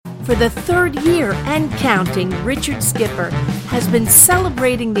For the third year and counting, Richard Skipper has been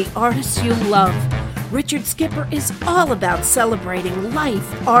celebrating the artists you love. Richard Skipper is all about celebrating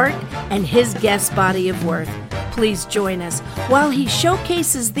life, art, and his guest body of work. Please join us while he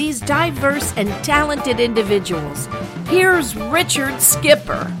showcases these diverse and talented individuals. Here's Richard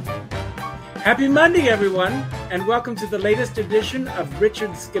Skipper. Happy Monday, everyone, and welcome to the latest edition of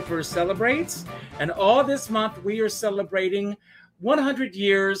Richard Skipper Celebrates. And all this month, we are celebrating 100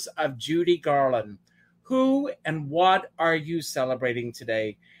 years of Judy Garland. Who and what are you celebrating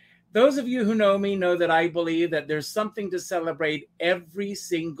today? Those of you who know me know that I believe that there's something to celebrate every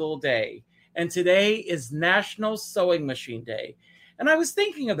single day. And today is National Sewing Machine Day. And I was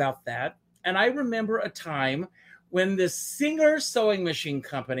thinking about that, and I remember a time when the Singer Sewing Machine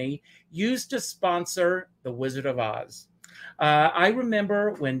Company used to sponsor The Wizard of Oz. I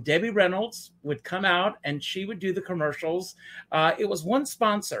remember when Debbie Reynolds would come out and she would do the commercials. It was one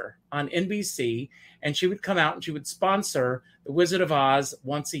sponsor on NBC, and she would come out and she would sponsor The Wizard of Oz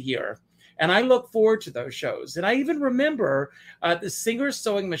once a year. And I look forward to those shows. And I even remember the Singer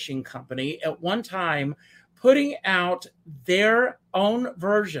Sewing Machine Company at one time putting out their own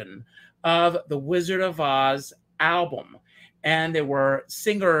version of The Wizard of Oz album. And there were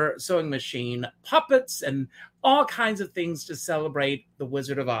Singer Sewing Machine puppets and all kinds of things to celebrate The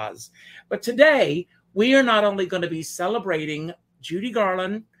Wizard of Oz. But today, we are not only going to be celebrating Judy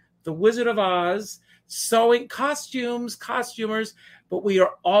Garland, The Wizard of Oz, sewing costumes, costumers, but we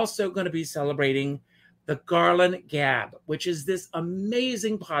are also going to be celebrating the Garland Gab, which is this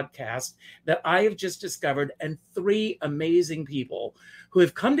amazing podcast that I have just discovered, and three amazing people who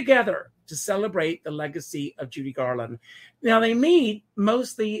have come together to celebrate the legacy of Judy Garland. Now, they meet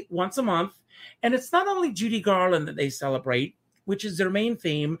mostly once a month, and it's not only Judy Garland that they celebrate, which is their main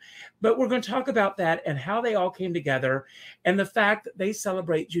theme, but we're going to talk about that and how they all came together, and the fact that they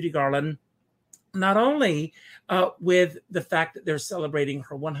celebrate Judy Garland not only with the fact that they're celebrating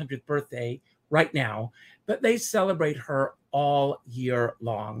her 100th birthday right now, but they celebrate her all year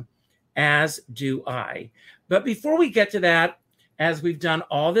long, as do I. But before we get to that, as we've done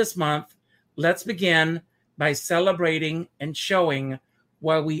all this month, let's begin by celebrating and showing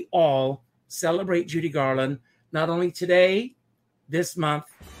why we all celebrate Judy Garland, not only today, this month,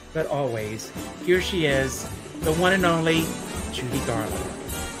 but always. Here she is, the one and only Judy Garland.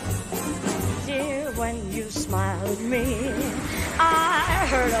 Dear, when you smiled at me, I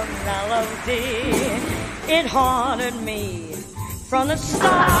heard a melody. It haunted me from the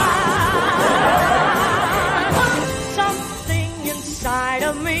start. Something inside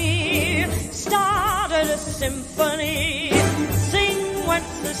of me started a symphony. Sing went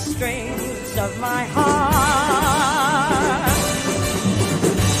the strings of my heart.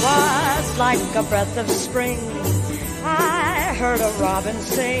 Was like a breath of spring. I heard a robin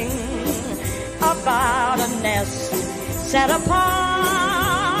sing about a nest set apart.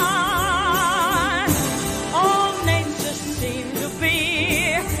 All nature seemed to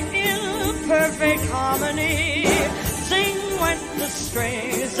be in perfect harmony. Sing went the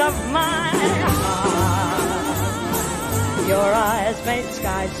strings of my heart. Your eyes made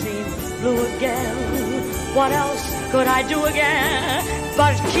sky seem blue again. What else could I do again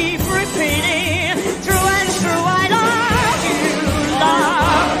but keep repeating through and through? I love you,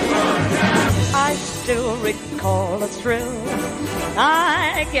 love you. I still recall the thrill.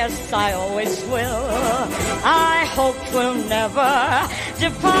 I guess I always will. I hope we'll never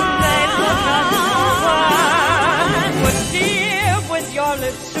depart. But dear, with your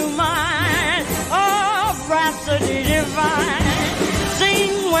lips to mine, oh, rhapsody divine,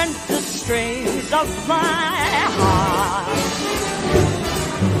 sing went the strings of my heart.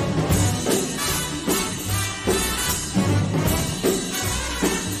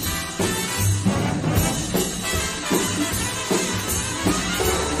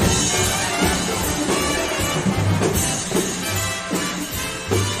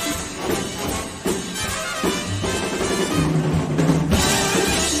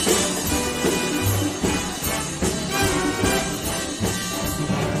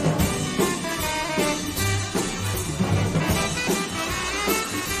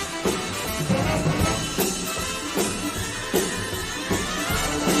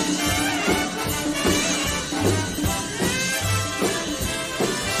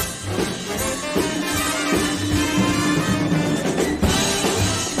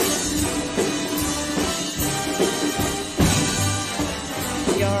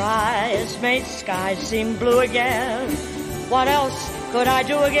 Made skies seem blue again. What else could I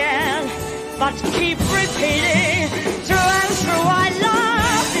do again but keep repeating through and through? I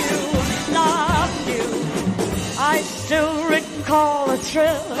love you, love you. I still recall the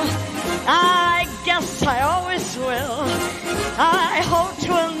thrill. I guess I always will. I hope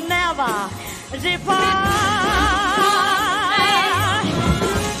 'twill never depart.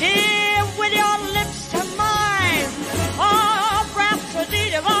 Dear, with your lips to mine, oh, rhapsody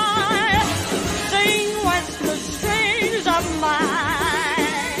divine, sing with the strings of mine.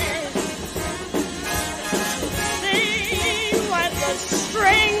 Sing with the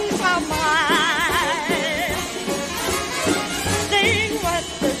strings of mine. Sing with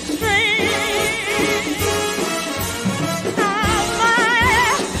the strings of my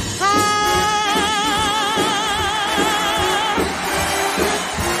heart.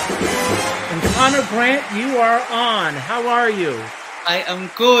 And Conor Grant, you are on. How are you? I am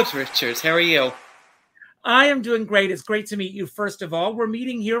good, Richard. How are you? I am doing great. It's great to meet you, first of all. We're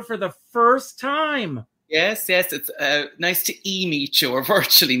meeting here for the first time. Yes. It's nice to meet you or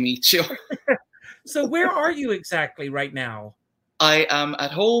virtually meet you. So where are you exactly right now? I am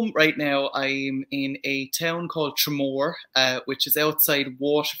at home right now. I'm in a town called Tramore, which is outside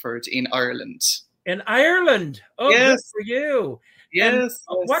Waterford in Ireland. In Ireland? Oh, Yes. good for you. Yes.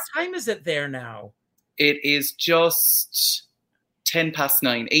 And what time is it there now? It is just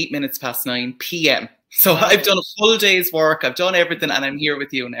 9:10, 8 minutes past 9 p.m. So I've done a full day's work. I've done everything, and I'm here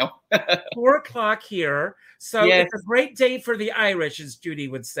with you now. 4:00 here. So Yes. It's a great day for the Irish, as Judy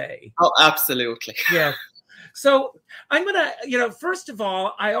would say. Oh, absolutely. Yeah. So I'm going to, first of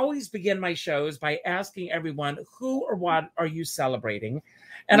all, I always begin my shows by asking everyone who or what are you celebrating?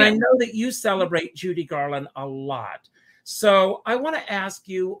 And I Yeah. know that you celebrate Judy Garland a lot. So I want to ask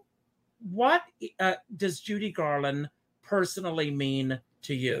you, what does Judy Garland personally mean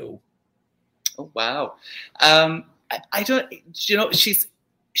to you? Oh, wow. I don't,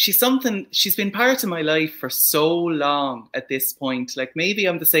 she's something, she's been part of my life for so long at this point. Like, maybe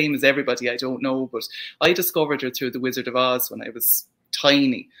I'm the same as everybody, I don't know, but I discovered her through The Wizard of Oz when I was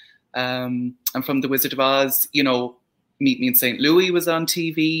tiny. And from The Wizard of Oz, Meet Me in St. Louis was on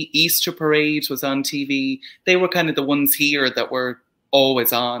TV, Easter Parade was on TV. They were kind of the ones here that were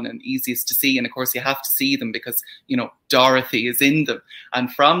always on and easiest to see. And of course, you have to see them because, Dorothy is in them.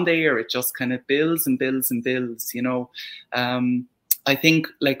 And from there, it just kind of builds and builds and builds, I think,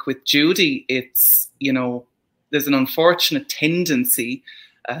 like with Judy, it's, there's an unfortunate tendency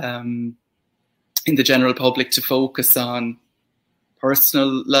in the general public to focus on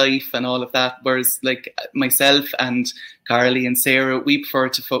personal life and all of that, whereas like myself and Carly and Sarah, we prefer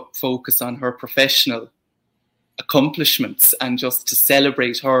to focus on her professional accomplishments and just to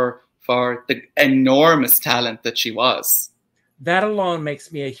celebrate her for the enormous talent that she was. That alone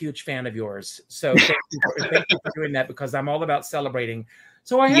makes me a huge fan of yours. So thank you for doing that, because I'm all about celebrating.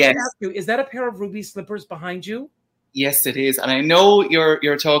 So I have to ask you, is that a pair of ruby slippers behind you? Yes, it is. And I know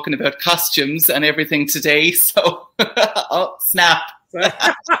you're talking about costumes and everything today. So, oh, snap.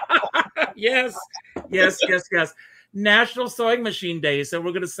 Yes. National Sewing Machine Day. So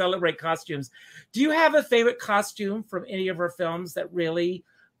we're going to celebrate costumes. Do you have a favorite costume from any of her films that really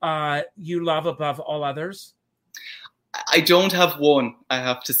you love above all others? I don't have one, I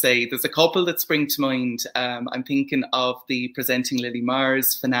have to say. There's a couple that spring to mind. I'm thinking of the Presenting Lily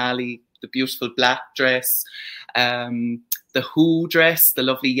Mars finale, the beautiful black dress, the Who dress, the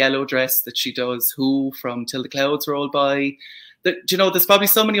lovely yellow dress that she does, Who from Till the Clouds Roll By. There's probably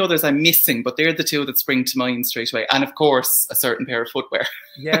so many others I'm missing, but they're the two that spring to mind straight away. And of course, a certain pair of footwear.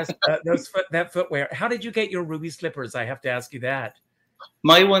 Yes, that footwear. How did you get your ruby slippers? I have to ask you that.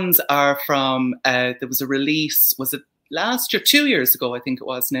 My ones are from, there was a release, was it last year, 2 years ago, I think it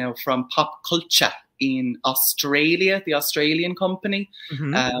was now, from Pop Culture in Australia, the Australian company.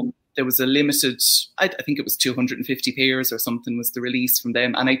 Mm-hmm. There was a limited, I think it was 250 pairs or something was the release from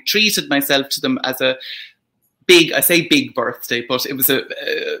them. And I treated myself to them as a big birthday, but it was a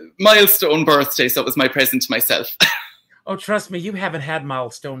milestone birthday. So it was my present to myself. Oh, trust me, you haven't had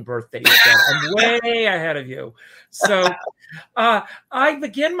milestone birthdays yet. I'm way ahead of you. So I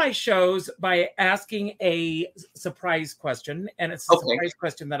begin my shows by asking a surprise question, and it's a surprise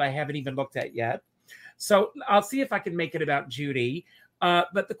question that I haven't even looked at yet. So I'll see if I can make it about Judy.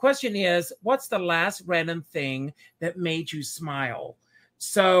 But the question is, what's the last random thing that made you smile?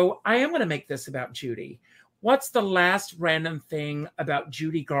 So I am going to make this about Judy. What's the last random thing about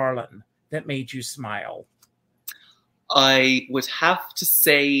Judy Garland that made you smile? I would have to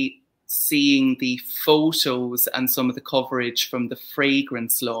say seeing the photos and some of the coverage from the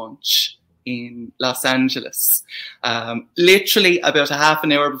fragrance launch in Los Angeles. Literally about a half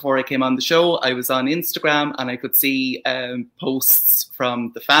an hour before I came on the show, I was on Instagram and I could see posts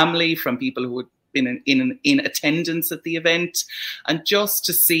from the family, from people who had been in attendance at the event, and just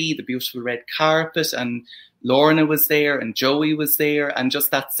to see the beautiful red carpet and Lorna was there and Joey was there, and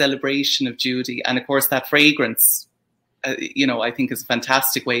just that celebration of Judy. And of course, that fragrance, I think is a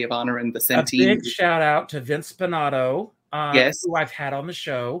fantastic way of honoring the centenary. A big shout out to Vince Spinato, yes, who I've had on the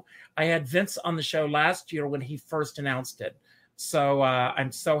show. I had Vince on the show last year when he first announced it. So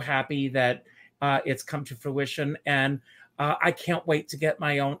I'm so happy that it's come to fruition, and I can't wait to get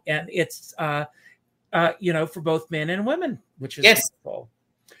my own. And it's, for both men and women, which is wonderful.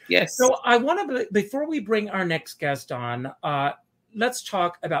 Yes. So I want to, before we bring our next guest on, let's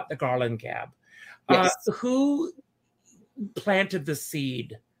talk about the Garland Gab. Yes. Who planted the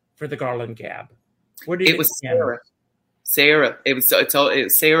seed for the Garland Gab? Where did it was Sarah. Sarah. It was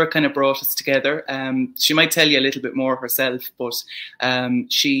Sarah kind of brought us together. She might tell you a little bit more herself, but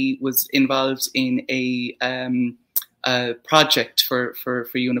she was involved in a project for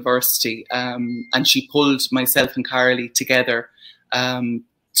university, and she pulled myself and Carly together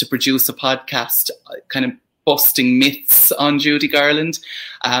to produce a podcast, kind of busting myths on Judy Garland.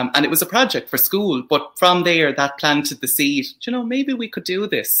 And it was a project for school, but from there that planted the seed. Maybe we could do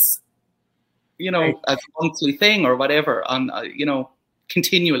this, right, a monthly thing or whatever, on,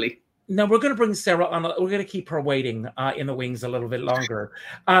 continually. No, we're going to bring Sarah on. We're going to keep her waiting in the wings a little bit longer.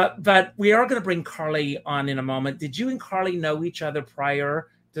 But we are going to bring Carly on in a moment. Did you and Carly know each other prior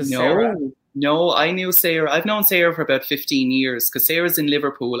to Sarah? No, I knew Sarah. I've known Sarah for about 15 years because Sarah's in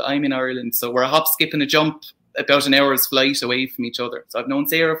Liverpool. I'm in Ireland. So we're a hop, skip and a jump about an hour's flight away from each other. So I've known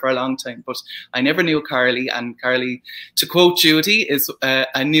Sarah for a long time, but I never knew Carly. And Carly, to quote Judy, is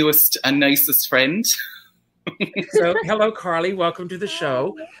a newest and nicest friend. So hello, Carly. Welcome to the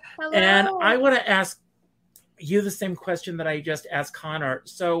show. Hello. And I want to ask you the same question that I just asked Conor.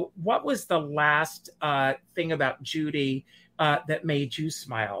 So what was the last thing about Judy that made you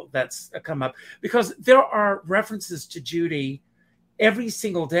smile that's come up? Because there are references to Judy every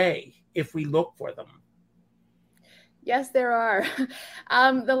single day if we look for them. Yes, there are.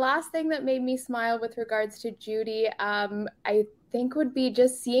 The last thing that made me smile with regards to Judy, I think would be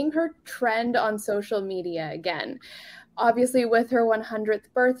just seeing her trend on social media again. Obviously with her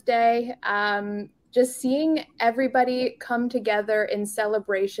 100th birthday, just seeing everybody come together in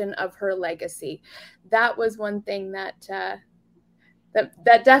celebration of her legacy. That was one thing that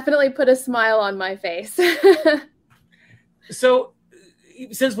definitely put a smile on my face. So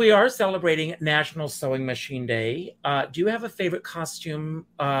since we are celebrating National Sewing Machine Day, do you have a favorite costume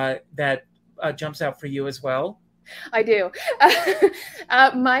that jumps out for you as well? I do.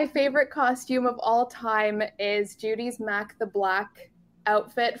 My favorite costume of all time is Judy's Mac the Black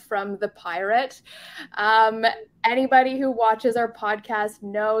outfit from The Pirate. Anybody who watches our podcast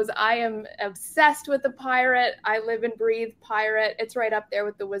knows I am obsessed with The Pirate. I live and breathe Pirate. It's right up there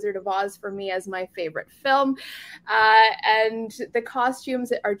with The Wizard of Oz for me as my favorite film. And the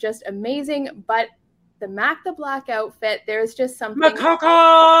costumes are just amazing, but the Mac the Black outfit, there's just something.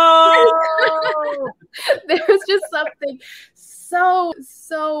 Macaco! There's just something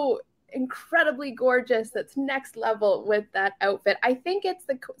so incredibly gorgeous that's next level with that outfit. I think it's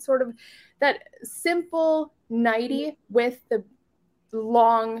the sort of that simple nightie with the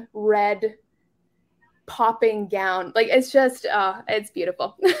long red popping gown. Like it's just, it's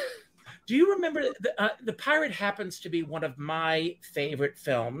beautiful. Do you remember The Pirate happens to be one of my favorite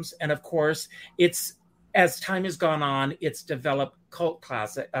films, and of course, it's as time has gone on, it's developed cult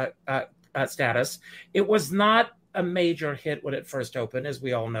classic status. It was not a major hit when it first opened, as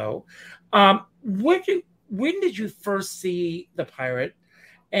we all know. When did you first see The Pirate,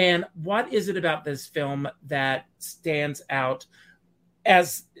 and what is it about this film that stands out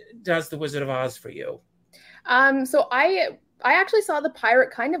as does The Wizard of Oz for you? So I actually saw The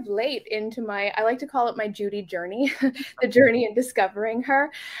Pirate kind of late into I like to call it my Judy journey, the journey in discovering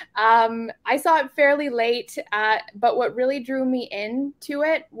her. I saw it fairly late, but what really drew me into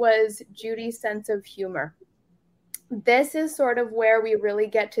it was Judy's sense of humor. This is sort of where we really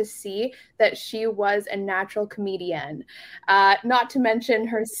get to see that she was a natural comedian, not to mention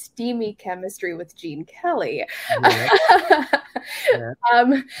her steamy chemistry with Gene Kelly. Yeah.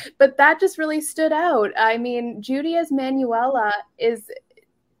 But that just really stood out. I mean, Judy as Manuela it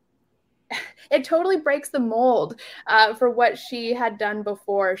totally breaks the mold for what she had done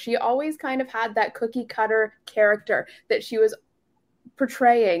before. She always kind of had that cookie cutter character that she was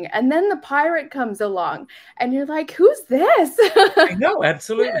portraying, and then the pirate comes along and you're like, who's this? I know,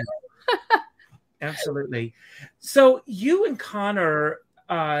 absolutely. Absolutely. So you and Conor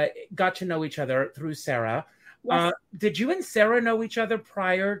got to know each other through Sarah. Yes. Did you and Sarah know each other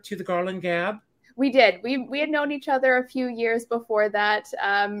prior to the Garland Gab? We did. We had known each other a few years before that,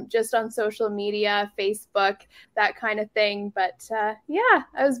 just on social media, Facebook, that kind of thing. But yeah,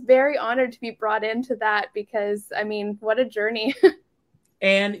 I was very honored to be brought into that because, I mean, what a journey.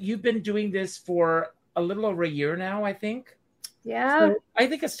 And you've been doing this for a little over a year now, I think. Yeah. So I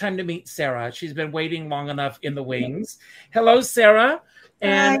think it's time to meet Sarah. She's been waiting long enough in the wings. Hello, Sarah.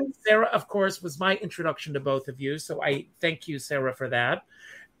 And Hi. Sarah, of course, was my introduction to both of you. So I thank you, Sarah, for that.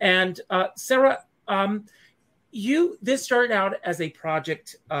 And Sarah, this started out as a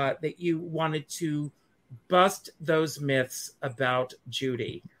project that you wanted to bust those myths about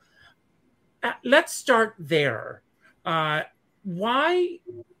Judy. Let's start there. Why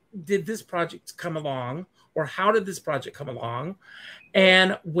did this project come along, or how did this project come along?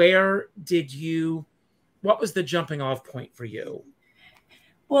 And what was the jumping off point for you?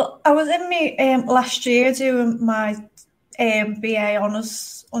 Well, I was in my last year doing my BA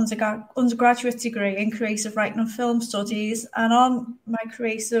Honours undergraduate degree in creative writing and film studies, and on my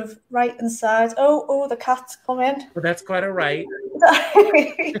creative writing side, the cat's come in. Well, that's quite all right.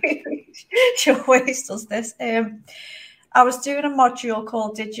 She always does this. I was doing a module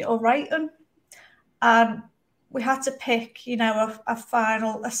called digital writing, and we had to pick, a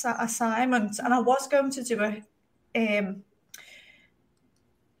final assignment, and I was going to do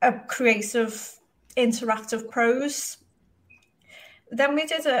a creative interactive prose. Then we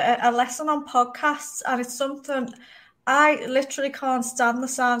did a lesson on podcasts, and it's something I literally can't stand the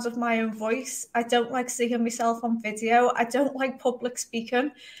sounds of my own voice. I don't like seeing myself on video. I don't like public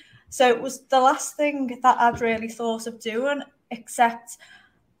speaking. So it was the last thing that I'd really thought of doing, except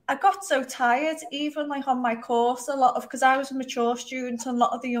I got so tired, even like on my course, because I was a mature student, and a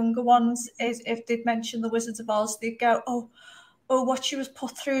lot of the younger ones, if they'd mention the Wizard of Oz, they'd go, oh, what she was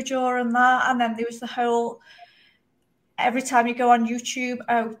put through during that. And then there was the whole, every time you go on YouTube,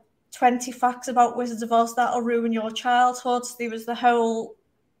 20 facts about Wizard of Oz that'll ruin your childhood. There was the whole,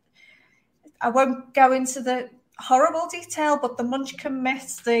 I won't go into the horrible detail, but the Munchkin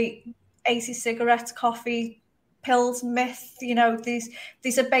myths, the 80 cigarettes, coffee, pills myth,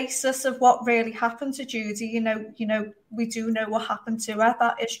 these are basis of what really happened to Judy. We do know what happened to her.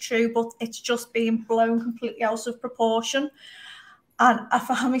 That is true, but it's just being blown completely out of proportion. And I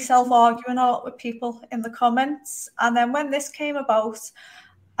found myself arguing a lot with people in the comments. And then when this came about,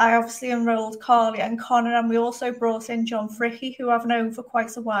 I obviously enrolled Carly and Conor, and we also brought in John Fricky, who I've known for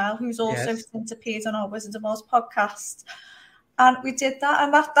quite a while, who's also since appeared on our Wizard of Oz podcast. And we did that,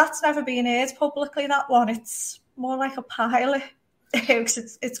 and that's never been aired publicly, that one. It's more like a pilot,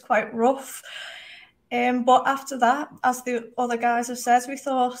 because it's quite rough. But after that, as the other guys have said, we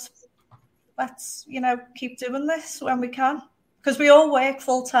thought, let's, keep doing this when we can. Because we all work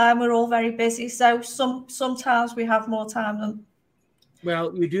full time, we're all very busy. So sometimes we have more time than.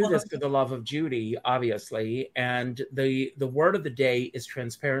 Well, you do this for the love of Judy, obviously, and the word of the day is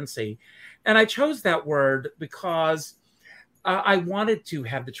transparency. And I chose that word because I wanted to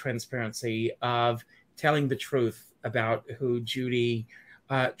have the transparency of telling the truth about who Judy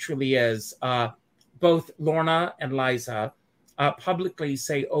truly is. Both Lorna and Liza publicly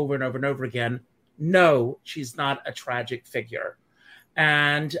say over and over and over again, no, she's not a tragic figure.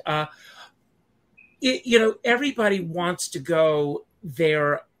 And, everybody wants to go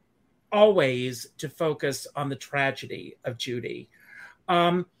there always to focus on the tragedy of Judy.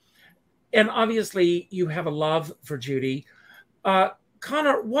 And obviously you have a love for Judy.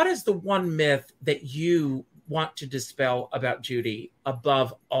 Conor, what is the one myth that you want to dispel about Judy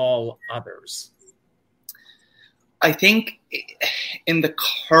above all others? I think in the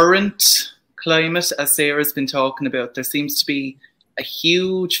current climate, as Sarah's been talking about, there seems to be a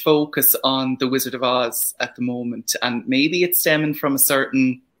huge focus on the Wizard of Oz at the moment. And maybe it's stemming from a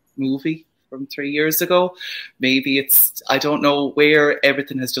certain movie from 3 years ago. Maybe it's, I don't know, where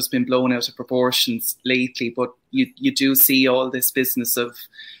everything has just been blown out of proportions lately, but you do see all this business of,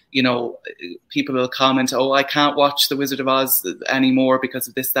 people will comment, oh, I can't watch the Wizard of Oz anymore because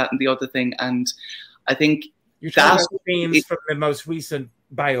of this, that, and the other thing. And I think you're talking about themes from the most recent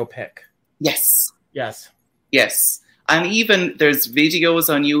biopic. Yes. Yes. Yes. And even there's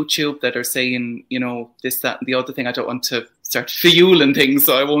videos on YouTube that are saying, this, that, and the other thing. I don't want to start fueling things,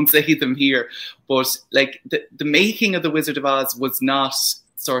 so I won't say them here. But like the making of the Wizard of Oz was not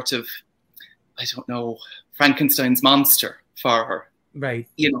sort of, I don't know, Frankenstein's monster for her. Right.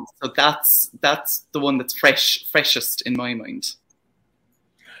 So that's the one that's freshest in my mind.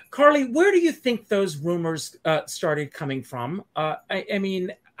 Carly, where do you think those rumors started coming from? I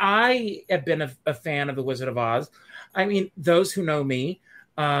mean, I have been a fan of The Wizard of Oz. I mean, those who know me,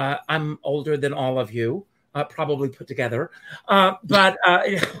 I'm older than all of you. probably put together. But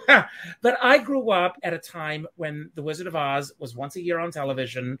I grew up at a time when The Wizard of Oz was once a year on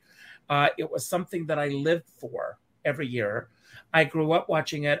television. It was something that I lived for every year. I grew up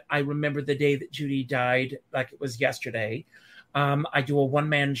watching it. I remember the day that Judy died like it was yesterday. I do a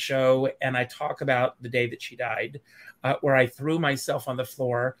one-man show, and I talk about the day that she died, where I threw myself on the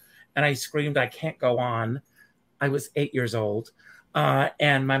floor, and I screamed, "I can't go on." I was 8 years old.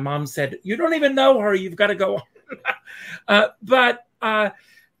 And my mom said, "You don't even know her. You've got to go on." But I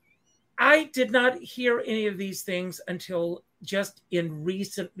did not hear any of these things until just in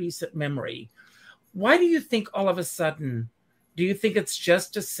recent memory. Why do you think all of a sudden, do you think it's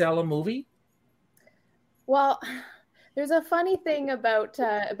just to sell a movie? Well, there's a funny thing about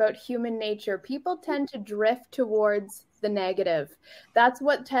human nature. People tend to drift towards the negative. That's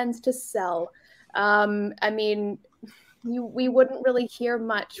what tends to sell. I mean, we wouldn't really hear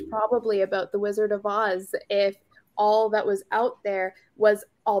much probably about The Wizard of Oz if all that was out there was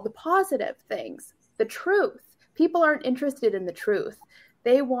all the positive things, the truth. People aren't interested in the truth.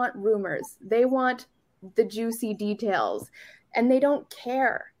 They want rumors. They want the juicy details, and they don't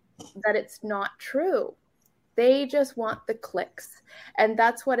care that it's not true. They just want the clicks. And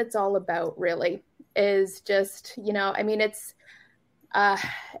that's what it's all about, really, is just, I mean, it's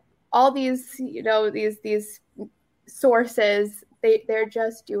all these, these sources, they're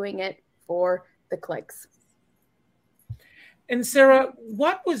just doing it for the clicks. And Sarah,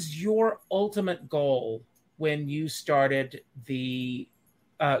 what was your ultimate goal when you started the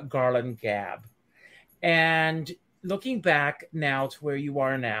Garland Gab? And looking back now to where you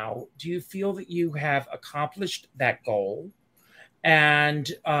are now, do you feel that you have accomplished that goal?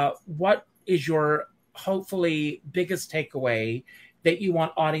 And what is your hopefully biggest takeaway that you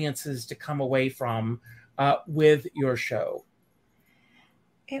want audiences to come away from with your show?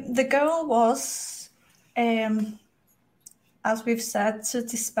 The goal was, as we've said, to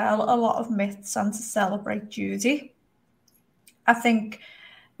dispel a lot of myths and to celebrate Judy. I think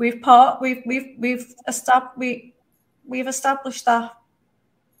we've established that,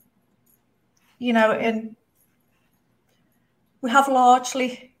 and we have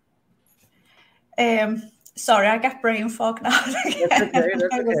largely. Sorry, I get brain fog now. That's okay.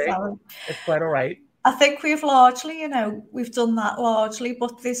 It's quite all right. I think we've largely, we've done that largely,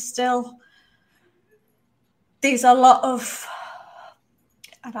 but there's a lot of,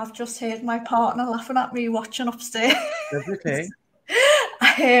 and I've just heard my partner laughing at me watching upstairs. That's okay.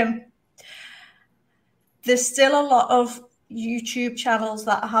 There's still a lot of YouTube channels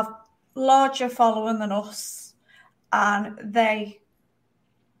that have larger following than us, and they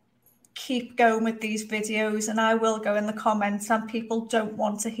keep going with these videos, and I will go in the comments, and people don't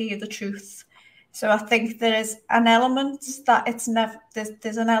want to hear the truth. So I think there is an element that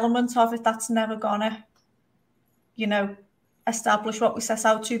there's an element of it that's never gonna, establish what we set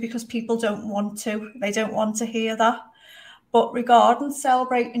out to, because people don't want to. They don't want to hear that. But regarding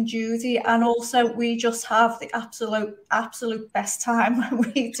celebrating Judy, and also we just have the absolute best time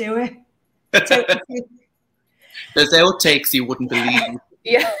when we do it. There's outtakes you wouldn't believe.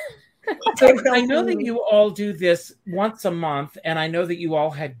 Yeah. I know that you all do this once a month, and I know that you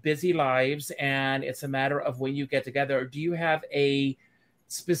all have busy lives, and it's a matter of when you get together. Do you have a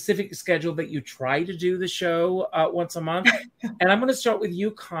specific schedule that you try to do the show once a month? And I'm going to start with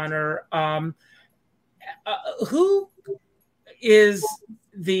you, Conor. Who is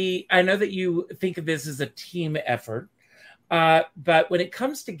I know that you think of this as a team effort, but when it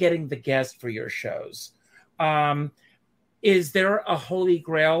comes to getting the guest for your shows, is there a holy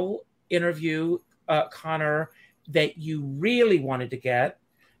grail interview, Conor, that you really wanted to get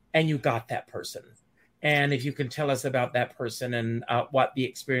and you got that person? And if you can tell us about that person and what the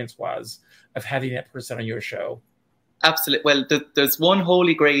experience was of having that person on your show. Absolutely. Well, there's one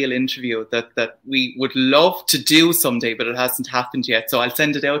holy grail interview that we would love to do someday, but it hasn't happened yet. So I'll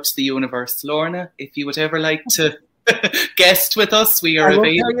send it out to the universe. Lorna, if you would ever like to guest with us, we are available. I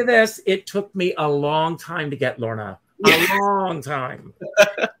will tell you this, it took me a long time to get Lorna. A long time.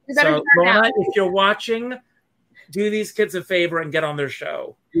 So, Lorna, if you're watching, do these kids a favor and get on their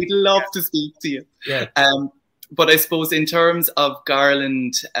show. We'd love to speak to you. Yeah. But I suppose in terms of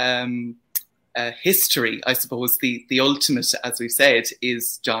Garland history, I suppose the ultimate, as we've said,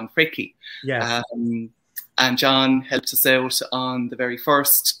 is John Fricke. Yeah. And John helped us out on the very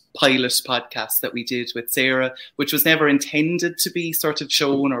first pilot podcast that we did with Sarah, which was never intended to be sort of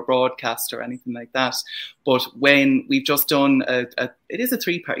shown or broadcast or anything like that. But when we've just done it is a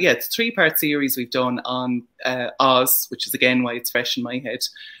three-part, it's a three-part series we've done on Oz, which is again why it's fresh in my head.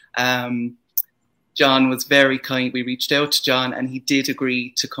 John was very kind. We reached out to John and he did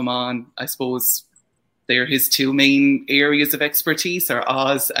agree to come on, I suppose, they're his two main areas of expertise are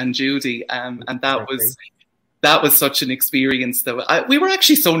Oz and Judy. And that was such an experience that we were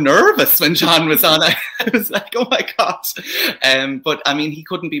actually so nervous when John was on. I was like, oh my God. But I mean, he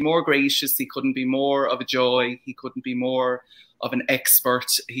couldn't be more gracious. He couldn't be more of a joy. He couldn't be more of an expert.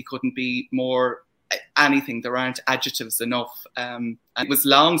 He couldn't be more anything. There aren't adjectives enough. And it was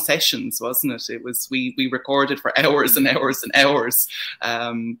long sessions, wasn't it? It was, we recorded for hours and hours and hours.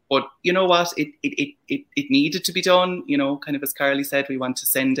 But you know what? It needed to be done. You know, kind of as Carly said, we want to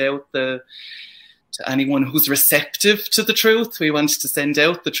send out to anyone who's receptive to the truth. We want to send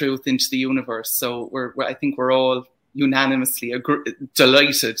out the truth into the universe. So I think we're all unanimously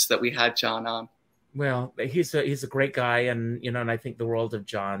delighted that we had John on. Well, he's a great guy, and and I think the world of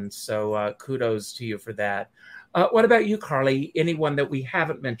John. So kudos to you for that. What about you, Carly? Anyone that we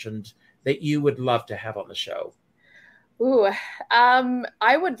haven't mentioned that you would love to have on the show? Ooh,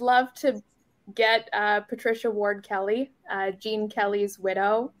 I would love to get Patricia Ward Kelly, Gene Kelly's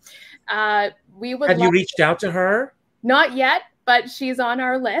widow. Have you reached out to her? Not yet, but she's on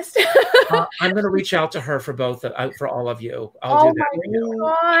our list. I'm going to reach out to her for for all of you. I'll do that. Oh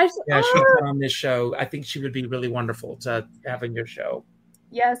my gosh! Yeah, she's on this show. I think she would be really wonderful to have in your show.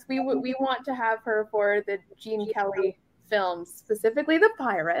 Yes, we want to have her for the Gene Kelly films, specifically The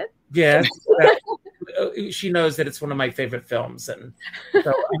Pirate. Yes, she knows that it's one of my favorite films, and so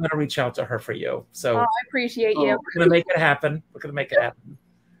I'm going to reach out to her for you. So I appreciate you. We're going to make it happen.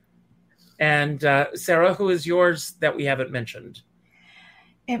 And Sarah, who is yours that we haven't mentioned?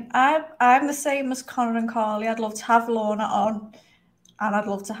 I'm the same as Conor and Carly. I'd love to have Lorna on, and I'd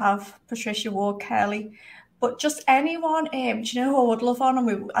love to have Patricia Ward Kelly. But just anyone, do you know who I would love on?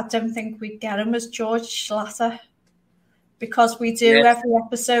 And I don't think we'd get him, as George Schlatter. Because we do every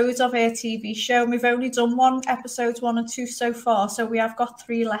episode of our TV show, and we've only done episodes 1 and 2 so far, so we have got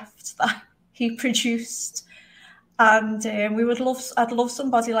 3 left that he produced. And I'd love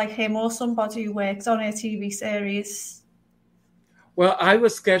somebody like him, or somebody who works on a TV series. Well, I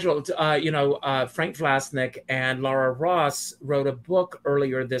was scheduled, Frank Vlasnik and Laura Ross wrote a book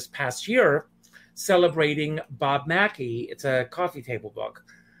earlier this past year celebrating Bob Mackie. It's a coffee table book.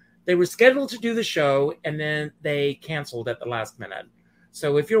 They were scheduled to do the show, and then they canceled at the last minute.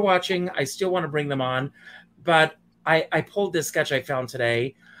 So if you're watching, I still want to bring them on. But I pulled this sketch I found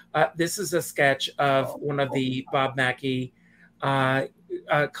today. This is a sketch of one of the Bob Mackie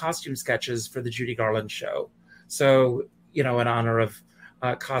costume sketches for the Judy Garland show. So, in honor of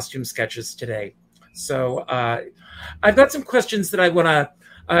costume sketches today. So I've got some questions that I want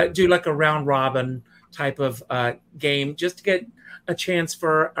to do like a round robin type of game, just to get a chance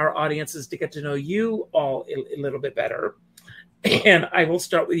for our audiences to get to know you all a little bit better. And I will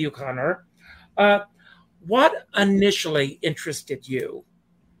start with you, Conor. What initially interested you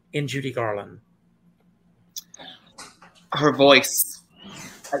in Judy Garland? Her voice.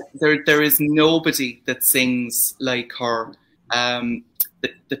 There is nobody that sings like her.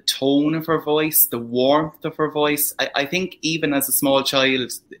 The tone of her voice, the warmth of her voice. I think even as a small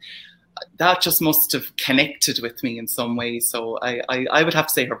child, that just must have connected with me in some way. So I would have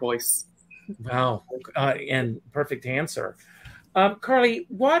to say her voice. Wow. And perfect answer. Carly,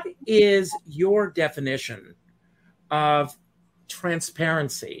 what is your definition of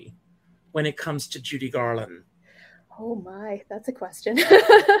transparency when it comes to Judy Garland? Oh my, that's a question.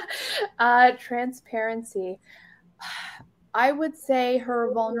 Transparency. I would say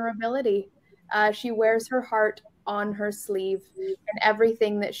her vulnerability. She wears her heart on her sleeve in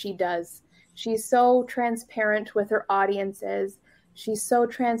everything that she does. She's so transparent with her audiences. She's so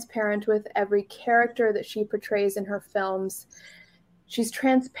transparent with every character that she portrays in her films. She's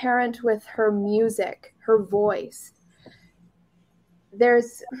transparent with her music, her voice.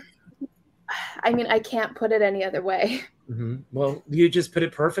 I can't put it any other way. Mm-hmm. Well, you just put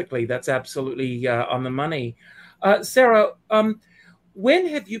it perfectly. That's absolutely on the money. Sarah, when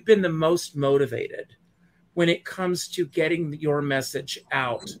have you been the most motivated when it comes to getting your message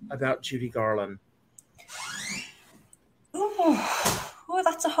out about Judy Garland? Oh,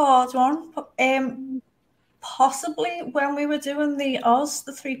 that's a hard one. Possibly when we were doing the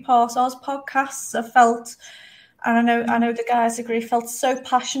 3-part Oz podcasts, I felt, and I know the guys agree, felt so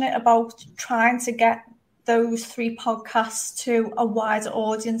passionate about trying to get those 3 podcasts to a wider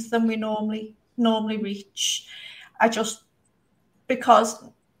audience than we normally reach. Because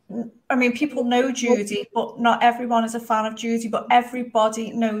people know Judy, but not everyone is a fan of Judy, but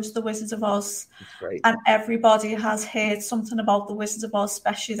everybody knows The Wizard of Oz. That's great. And everybody has heard something about The Wizard of Oz,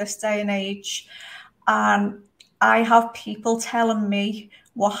 especially this day and age. And I have people telling me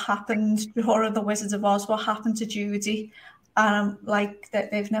what happened during The Wizard of Oz, what happened to Judy. And like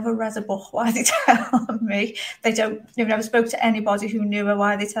that, they've never read a book. Why are they telling me? They've never spoke to anybody who knew her.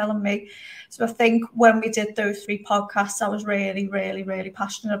 Why are they telling me? So I think when we did those 3 podcasts, I was really, really, really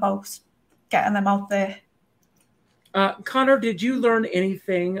passionate about getting them out there. Conor, did you learn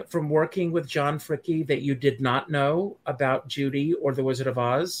anything from working with John Fricke that you did not know about Judy or The Wizard of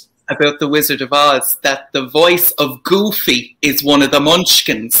Oz? About The Wizard of Oz, that the voice of Goofy is one of the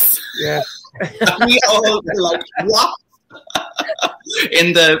Munchkins. Yeah. We all were like, what?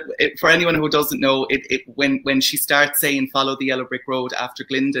 For anyone who doesn't know, when she starts saying follow the yellow brick road after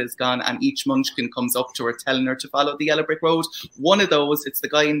Glinda is gone and each Munchkin comes up to her telling her to follow the yellow brick road, one of those, it's the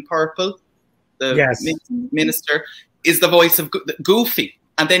guy in purple, the minister, is the voice of Goofy.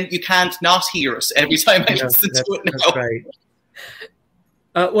 And then you can't not hear it every time I listen to it now. That's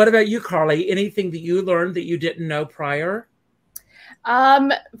right. What about you, Carly? Anything that you learned that you didn't know prior?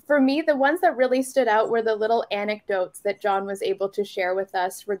 For me, the ones that really stood out were the little anecdotes that John was able to share with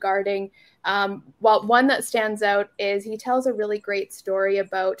us regarding, one that stands out is he tells a really great story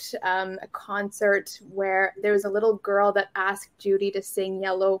about a concert where there was a little girl that asked Judy to sing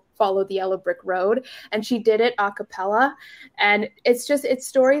Follow the Yellow Brick Road, and she did it a cappella. And it's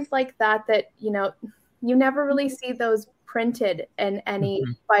stories like that, you never really see those printed in any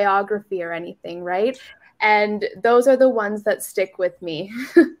biography or anything, right? And those are the ones that stick with me.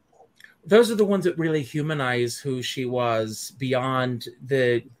 Those are the ones that really humanize who she was beyond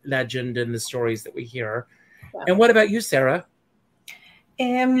the legend and the stories that we hear. Yeah. And what about you, Sarah?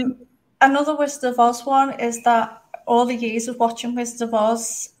 Another Wizard of Oz one is that all the years of watching Wizard of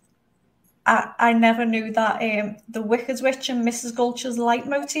Oz, I never knew that the Wicked Witch and Mrs. Gulcher's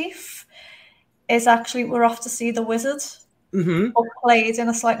leitmotif is actually we're off to see the wizard, but played in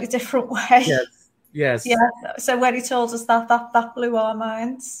a slightly different way. Yes. Yeah. So when he told us that blew our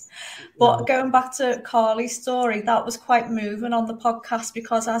minds. But going back to Carly's story, that was quite moving on the podcast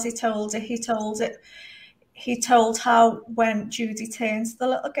because as he told how when Judy turned to the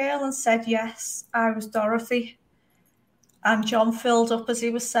little girl and said, "Yes, I was Dorothy," and John filled up as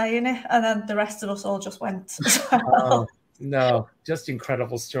he was saying it, and then the rest of us all just went. Oh, no, just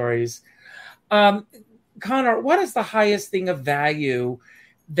incredible stories. Conor, what is the highest thing of value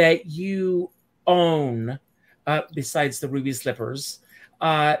that you own besides the ruby slippers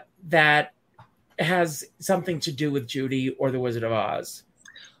that has something to do with Judy or the Wizard of Oz?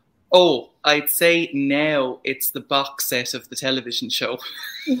 Oh, I'd say now it's the box set of the television show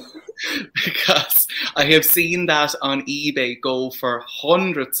because I have seen that on eBay go for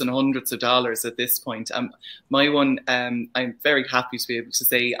hundreds and hundreds of dollars at this point. My one, I'm very happy to be able to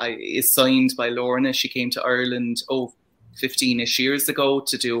say is signed by Lorna. She came to Ireland 15-ish years ago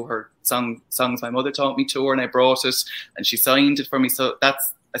to do her songs my mother taught me tour, and I brought it and she signed it for me. So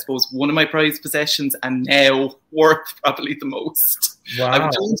that's, I suppose, one of my prized possessions and now worth probably the most. Wow. I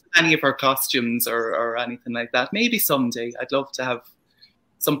don't do any of her costumes or anything like that. Maybe someday I'd love to have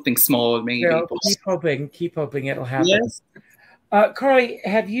something small, maybe. Yeah, keep hoping it'll happen. Yes. Carly,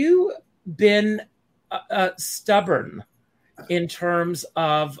 have you been stubborn in terms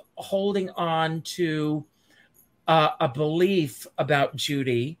of holding on to a belief about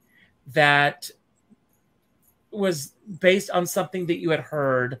Judy that was based on something that you had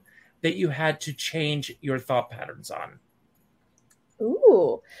heard that you had to change your thought patterns on?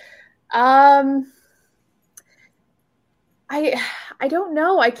 Ooh. I don't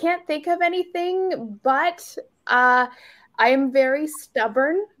know. I can't think of anything, but I am very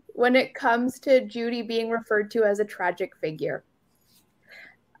stubborn when it comes to Judy being referred to as a tragic figure.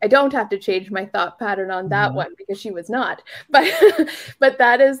 I don't have to change my thought pattern on that one because she was not. But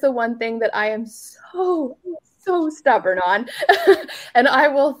that is the one thing that I am so stubborn on. And I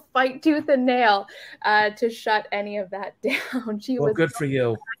will fight tooth and nail to shut any of that down. She was good for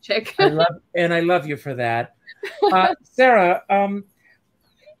you. Tragic. I love you for that. Sarah,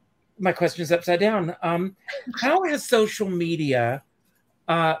 my question is upside down. How has social media,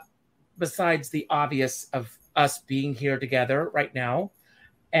 besides the obvious of us being here together right now,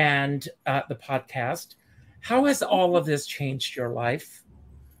 and the podcast, how has all of this changed your life?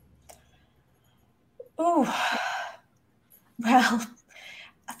 Oh, well,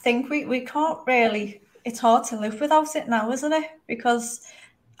 I think we can't really, it's hard to live without it now, isn't it? Because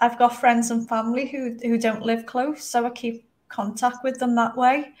I've got friends and family who don't live close, so I keep contact with them that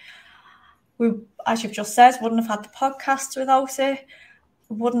way. We, as you've just said, wouldn't have had the podcast without it.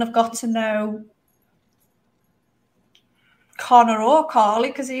 Wouldn't have got to know Conor or Carly,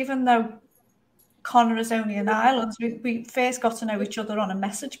 because even though Conor is only in Ireland, we first got to know each other on a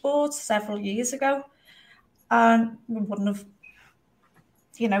message board several years ago, and we wouldn't have,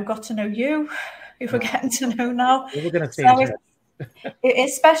 got to know you, who we're getting to know now. We're going to stay So in touch.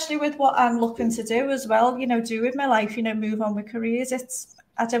 Especially with what I'm looking to do as well, do with my life, move on with careers.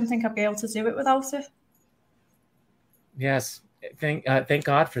 I don't think I'd be able to do it without it. Yes. Thank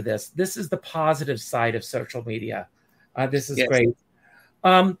God for this. This is the positive side of social media. This is great.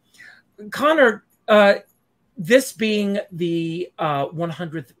 Conor, this being the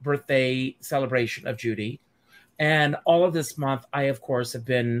 100th birthday celebration of Judy, and all of this month, I, of course, have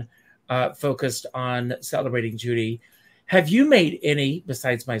been focused on celebrating Judy. Have you made any,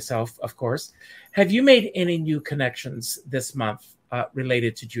 besides myself, of course, have you made any new connections this month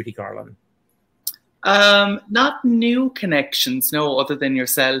related to Judy Garland? Not new connections, no, other than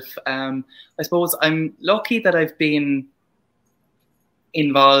yourself. I suppose I'm lucky that I've been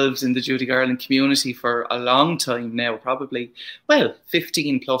involved in the Judy Garland community for a long time now, probably,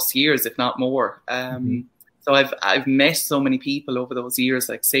 15 plus years, if not more. So I've met so many people over those years,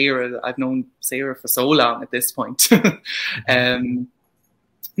 like Sarah. I've known Sarah for so long at this point.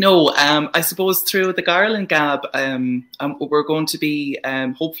 I suppose through the Garland Gab, we're going to be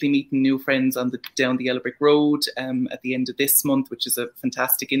hopefully meeting new friends down the Yellow Brick Road at the end of this month, which is a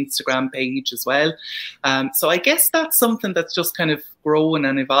fantastic Instagram page as well. So I guess that's something that's just kind of growing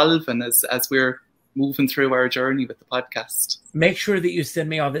and evolving as we're moving through our journey with the podcast. Make sure that you send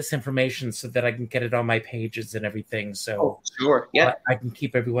me all this information so that I can get it on my pages and everything. So sure, yeah, I can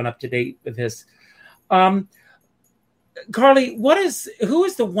keep everyone up to date with this. Carly, who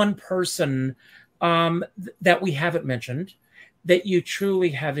is the one person that we haven't mentioned that you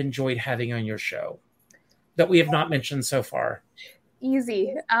truly have enjoyed having on your show that we have not mentioned so far?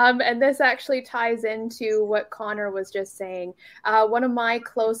 Easy. And this actually ties into what Conor was just saying. One of my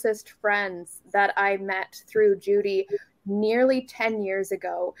closest friends that I met through Judy nearly 10 years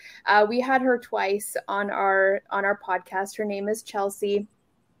ago. We had her twice on our podcast. Her name is Chelsea.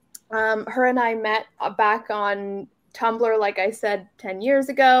 Her and I met back on Tumblr, like I said, 10 years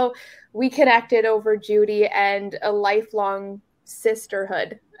ago. We connected over Judy, and a lifelong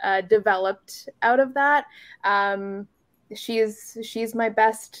sisterhood developed out of that. She's my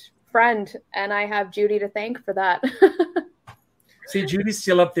best friend, and I have Judy to thank for that. See, Judy's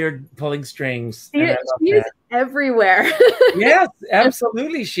still up there pulling strings. She's everywhere. Yes,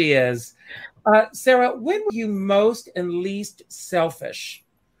 absolutely she is. Sarah, when were you most and least selfish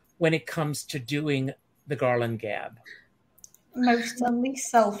when it comes to doing the Garland Gab? Most and least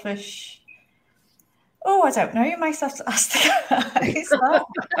selfish? Oh, I don't know. You might have to ask the guys.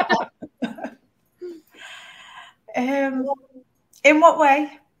 In what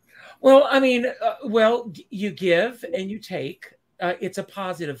way? Well, I mean, you give and you take. It's a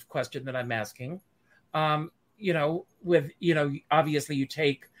positive question that I'm asking. Obviously you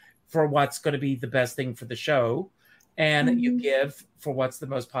take for what's going to be the best thing for the show, and you give for what's the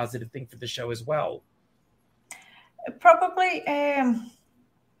most positive thing for the show as well. Probably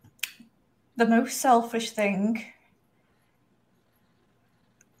the most selfish thing.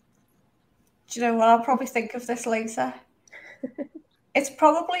 Do you know what? I'll probably think of this later. It's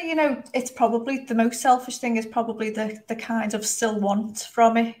probably, the most selfish thing is probably the kind of still want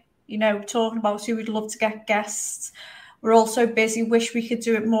from it. Talking about who we'd love to get guests. We're all so busy, wish we could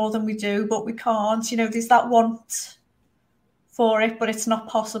do it more than we do, but we can't. There's that want for it, but it's not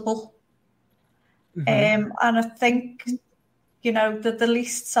possible. And I think, the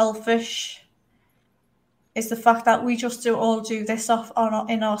least selfish is the fact that we just do this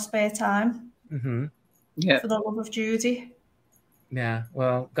in our spare time. Yeah. For the love of Judy. Yeah.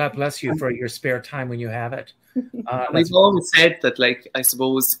 Well, God bless you for your spare time when you have it. We've always said that, I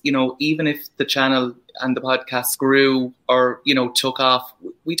suppose, even if the channel and the podcast grew or, took off,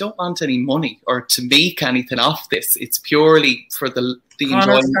 we don't want any money or to make anything off this. It's purely for the Conor,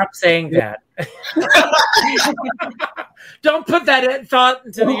 enjoyment. stop saying that. Don't put that thought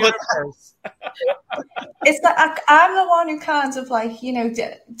into the universe. It's that I'm the one who kind of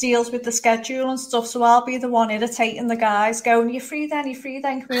deals with the schedule and stuff, so I'll be the one irritating the guys, going, "You're free then?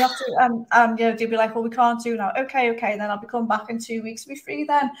 Can we have to?" They'll be like, "Well, we can't do now." Okay, then I'll be coming back in 2 weeks. Be free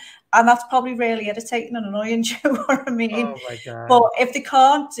then, and that's probably really irritating and annoying. You know what I mean? Oh my God! But if they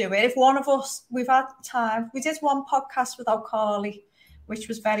can't do it, if one of us, we've had time. We did one podcast without Carly, which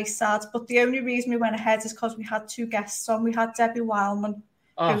was very sad. But the only reason we went ahead is because we had two guests on. We had Debbie Wildman,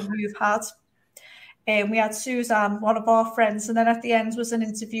 who we've had. We had Suzanne, one of our friends. And then at the end was an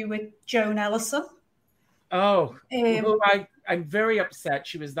interview with Joan Ellison. Oh, I'm very upset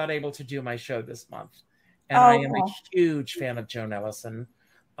she was not able to do my show this month. And I am a huge fan of Joan Ellison.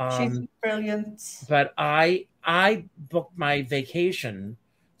 She's brilliant. But I booked my vacation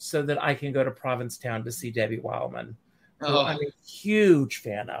so that I can go to Provincetown to see Debbie Wildman, who I'm a huge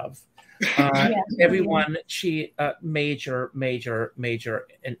fan of. Everyone, she major.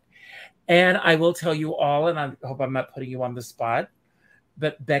 And I will tell you all, and I hope I'm not putting you on the spot,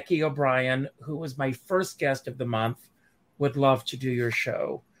 but Becky O'Brien, who was my first guest of the month, would love to do your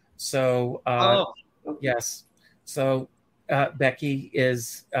show. So, yes. So, Becky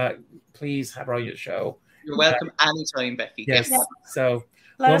is, please have her on your show. You're welcome anytime, Becky. Yes. Yeah. So,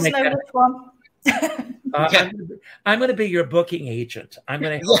 Let us know which one. I'm going to be your booking agent. I'm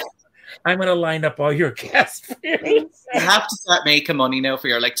going to line up all your guests for you. You have to start making money now for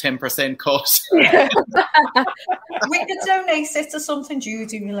your 10% cut. We could donate it to something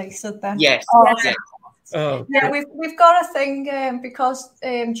Judy related then. Yes. Yes. Oh, yeah, we've got a thing because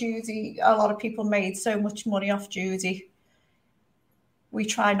Judy, a lot of people made so much money off Judy. We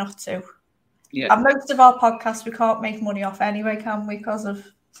try not to. Yeah. And most of our podcasts we can't make money off anyway, can we? Because of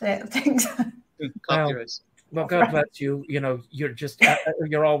certain things. Copyright. Well, God bless you. You know, you're just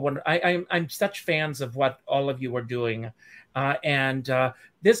you're all wonderful. I'm such fans of what all of you are doing, and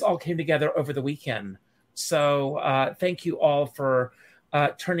this all came together over the weekend. So thank you all for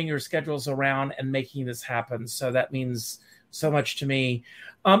turning your schedules around and making this happen. So that means so much to me.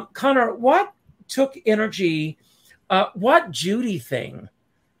 Conor, what took energy? What Judy thing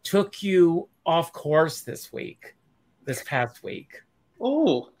took you off course this past week?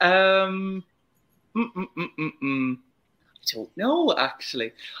 Oh, I don't know,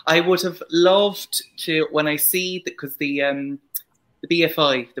 actually. I would have loved to, when I see, because the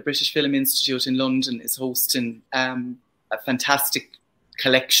BFI, the British Film Institute in London, is hosting a fantastic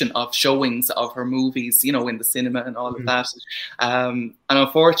collection of showings of her movies, in the cinema and all of that. And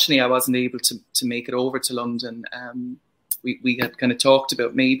unfortunately, I wasn't able to make it over to London. We had kind of talked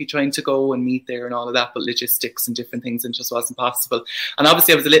about maybe trying to go and meet there and all of that, but logistics and different things, and just wasn't possible. And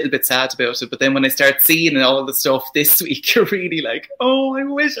obviously I was a little bit sad about it, but then when I start seeing all the stuff this week, you're really like, oh, I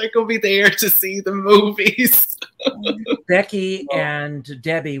wish I could be there to see the movies. Becky and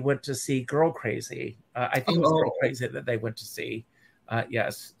Debbie went to see Girl Crazy. I think it was Girl Crazy that they went to see.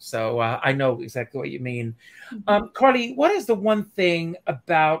 Yes. So I know exactly what you mean. Carly, what is the one thing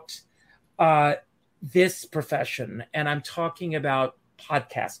about this profession, and I'm talking about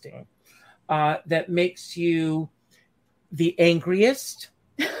podcasting, that makes you the angriest,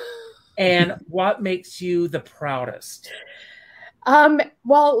 and what makes you the proudest?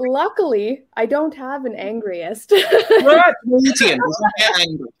 Well, luckily, I don't have an angriest.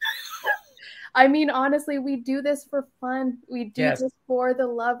 I mean, honestly, we do this for fun. We do this for the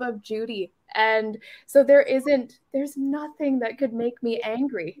love of Judy. And so there's nothing that could make me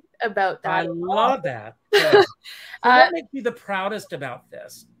angry about that. I love that. So what makes you the proudest about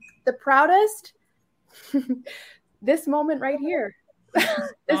this? The proudest? This moment right here.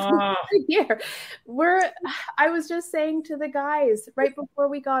 Moment right here. I was just saying to the guys right before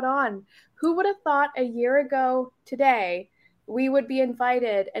we got on, who would have thought a year ago today we would be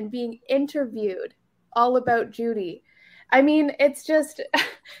invited and being interviewed all about Judy? I mean, it's just,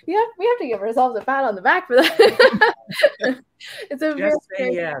 we have to give ourselves a pat on the back for that. It's a just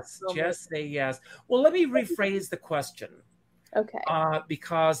say yes. Just say yes. Well, let me rephrase the question. Okay.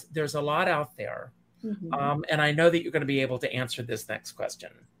 Because there's a lot out there. Mm-hmm. And I know that you're going to be able to answer this next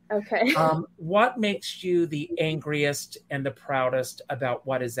question. Okay. What makes you the angriest and the proudest about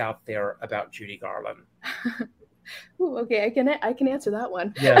what is out there about Judy Garland? Ooh, okay, I can answer that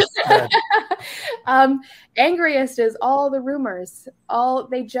one. Yes. Angriest is all the rumors.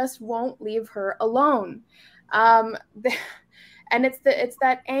 They just won't leave her alone. And it's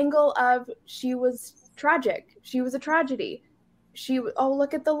that angle of she was tragic. She was a tragedy.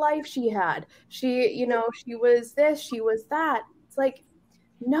 Look at the life she had. She was this, she was that. It's like,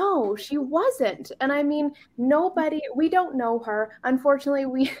 no, she wasn't. And I mean, we don't know her. Unfortunately,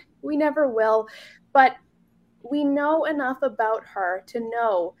 we never will. But we know enough about her to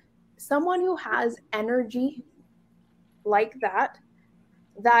know someone who has energy like that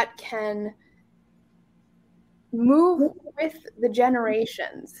can move with the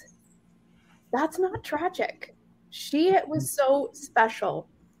generations. That's not tragic. She was so special.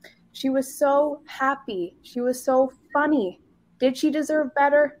 She was so happy. She was so funny. Did she deserve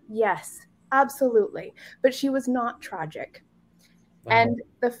better? Yes, absolutely. But she was not tragic. Wow. And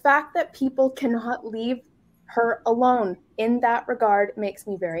the fact that people cannot leave her alone in that regard makes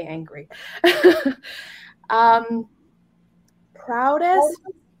me very angry. Proudest,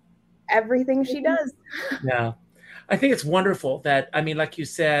 everything she does. Yeah. I think it's wonderful that, I mean, like you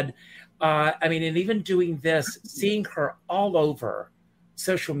said, and even doing this, seeing her all over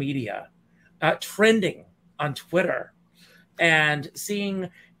social media, trending on Twitter, and seeing,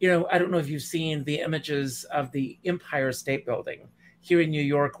 I don't know if you've seen the images of the Empire State Building here in New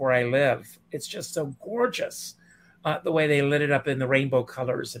York where I live. It's just so gorgeous, the way they lit it up in the rainbow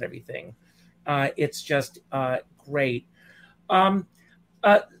colors and everything. It's just great.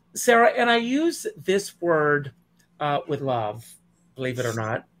 Sarah, and I use this word with love, believe it or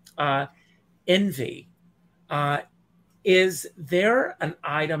not, envy. Is there an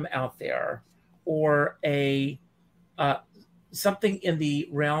item out there or a something in the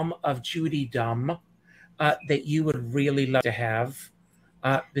realm of Judy-dom that you would really love to have,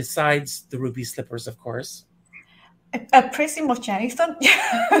 besides the ruby slippers, of course? Pretty much anything.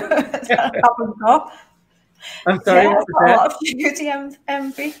 I'm sorry. Yeah, I've got a lot of Judy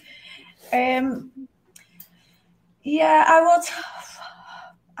envy. Yeah,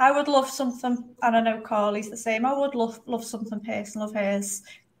 I would love something, and I know Carly's the same. I would love something personal of hers,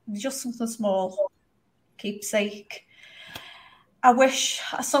 just something small, keepsake. I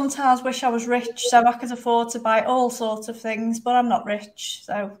sometimes wish I was rich so I could afford to buy all sorts of things, but I'm not rich,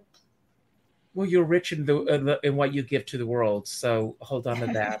 so. Well, you're rich in in what you give to the world, so hold on to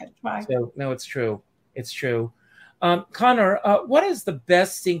that. Right. So no, it's true. It's true. Conor, what is the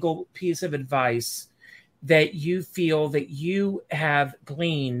best single piece of advice that you feel that you have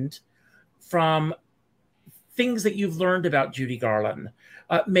gleaned from things that you've learned about Judy Garland?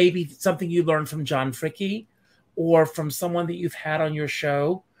 Maybe something you learned from John Fricke or from someone that you've had on your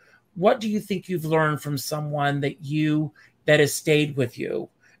show. What do you think you've learned from someone that has stayed with you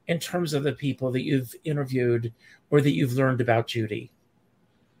in terms of the people that you've interviewed or that you've learned about Judy?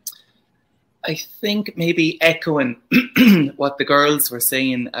 I think maybe echoing what the girls were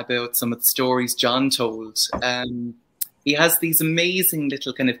saying about some of the stories John told. He has these amazing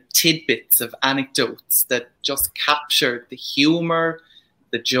little kind of tidbits of anecdotes that just captured the humor,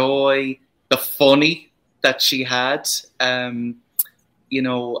 the joy, the funny that she had. John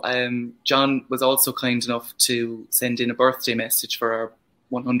was also kind enough to send in a birthday message for our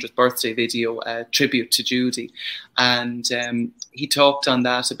 100th birthday video, tribute to Judy. And he talked on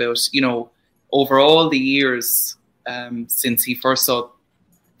that about, over all the years since he first saw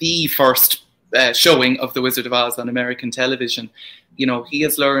the first showing of The Wizard of Oz on American television, he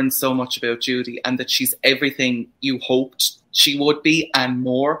has learned so much about Judy and that she's everything you hoped she would be and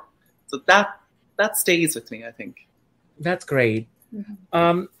more. So that stays with me, I think. That's great.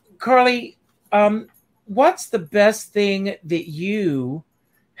 Mm-hmm. Carly, what's the best thing that you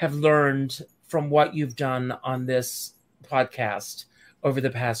have learned from what you've done on this podcast over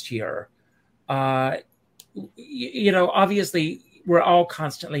the past year? Obviously we're all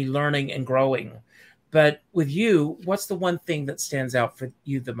constantly learning and growing, but with you, what's the one thing that stands out for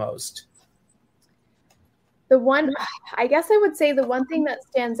you the most? I guess I would say the one thing that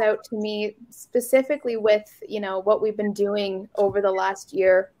stands out to me specifically with, what we've been doing over the last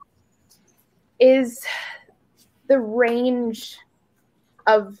year is the range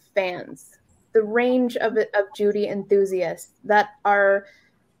of fans, the range of Judy enthusiasts that are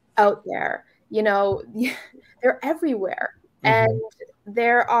out there. They're everywhere. Mm-hmm. And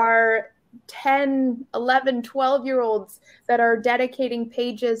there are 10, 11, 12-year-olds that are dedicating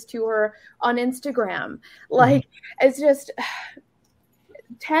pages to her on Instagram. Like, it's just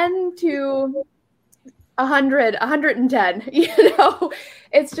 10 to 100, 110,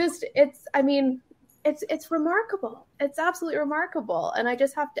 it's remarkable. It's absolutely remarkable. And I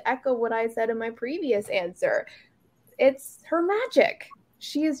just have to echo what I said in my previous answer. It's her magic.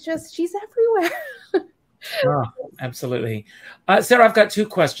 She's everywhere. Oh, absolutely. Sarah, I've got two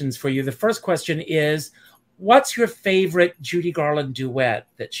questions for you. The first question is, what's your favorite Judy Garland duet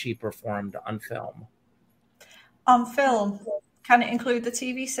that she performed on film? On film? Can it include the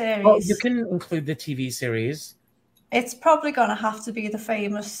TV series? Oh, you can include the TV series. It's probably going to have to be the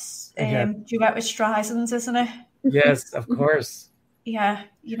famous duet with Streisand, isn't it? Yes, of course. Yeah,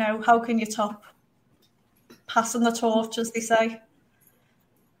 how can you top passing the torch, as they say?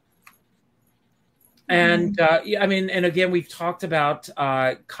 And and again, we've talked about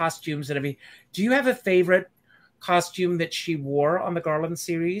costumes and everything. Do you have a favorite costume that she wore on the Garland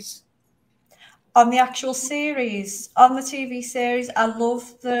series? On the actual series, on the TV series, I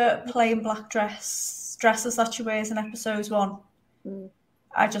love the plain black dresses that she wears in episodes 1.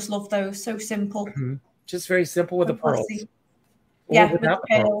 I just love those. So simple. Mm-hmm. Just very simple with the pearls. Yeah, with the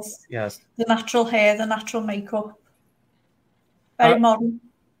pearls. Yes. The natural hair, the natural makeup. Very modern.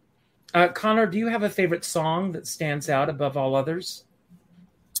 Conor, do you have a favorite song that stands out above all others?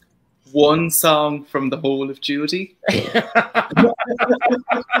 One song from the whole of Judy.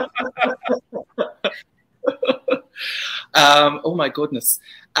 Oh my goodness.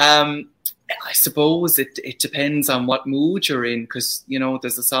 I suppose it depends on what mood you're in, because, you know,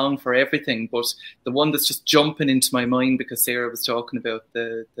 there's a song for everything. But the one that's just jumping into my mind, because Sarah was talking about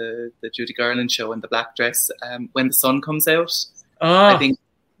the Judy Garland show and the black dress, When the Sun Comes Out. I think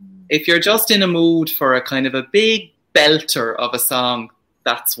if you're just in a mood for a kind of a big belter of a song,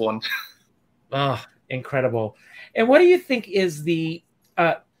 that's one. Oh, incredible. And what do you think is the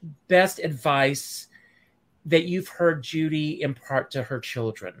best advice that you've heard Judy impart to her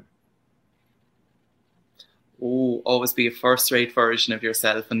children? Oh, always be a first-rate version of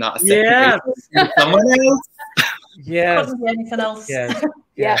yourself and not a second-rate version of someone else. Yes. Couldn't be anything else. Yes.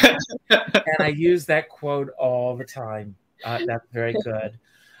 Yeah. And I use that quote all the time. That's very good.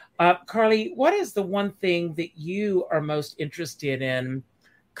 Carly, what is the one thing that you are most interested in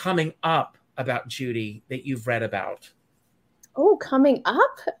coming up about Judy that you've read about? Oh, coming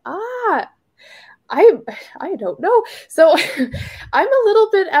up? I don't know. So I'm a little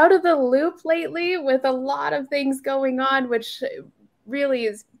bit out of the loop lately with a lot of things going on, which really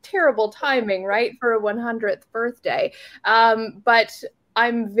is terrible timing, right, for a 100th birthday. But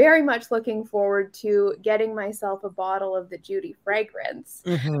I'm very much looking forward to getting myself a bottle of the Judy fragrance.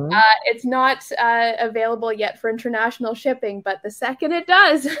 Mm-hmm. It's not available yet for international shipping, but the second it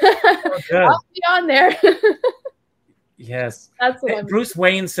does, I'll be on there. Yes. That's what Bruce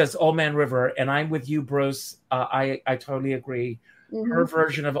Wayne says Old Man River, and I'm with you, Bruce. I totally agree. Mm-hmm. Her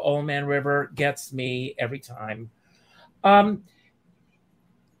version of Old Man River gets me every time.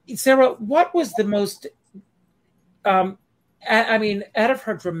 Sarah, what was the most, out of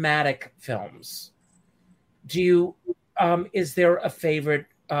her dramatic films, is there a favorite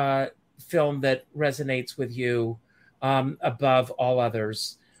film that resonates with you above all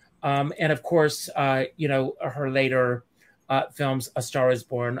others? And of course, her later films, A Star Is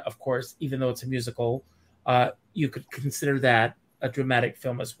Born, of course, even though it's a musical, you could consider that a dramatic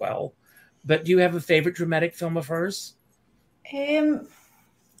film as well. But do you have a favorite dramatic film of hers?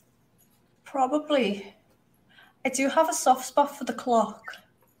 Probably. I do have a soft spot for The Clock.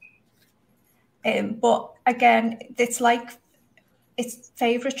 But again, it's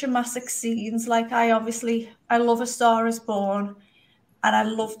favorite dramatic scenes. Like I love A Star Is Born. And I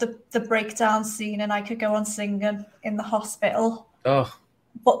love the breakdown scene, and I Could Go On Singing in the hospital. Oh.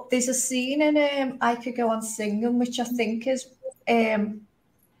 But there's a scene in I Could Go On Singing, which I think is not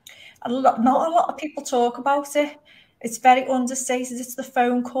a lot of people talk about it. It's very understated. It's the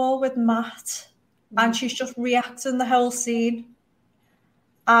phone call with Matt, and she's just reacting the whole scene.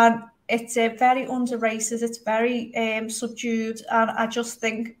 And it's very underrated. It's very subdued, and I just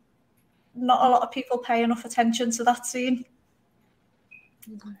think not a lot of people pay enough attention to that scene.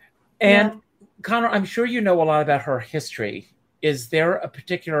 And Conor, I'm sure you know a lot about her history. Is there a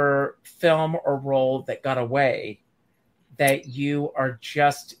particular film or role that got away that you are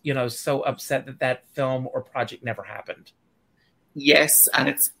just, so upset that film or project never happened? Yes, and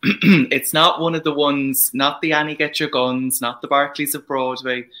it's it's not one of the ones, not the Annie Get Your Guns, not the Barclays of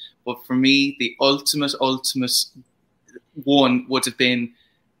Broadway, but for me, the ultimate one would have been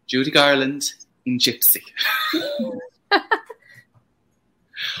Judy Garland in Gypsy.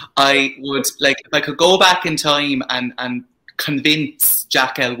 I would, if I could go back in time and convince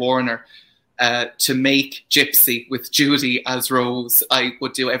Jack L. Warner to make Gypsy with Judy as Rose, I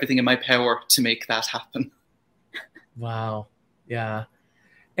would do everything in my power to make that happen. Wow. Yeah.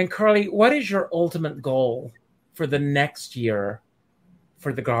 And Carly, what is your ultimate goal for the next year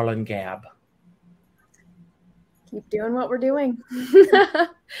for the Garland Gab? Keep doing what we're doing.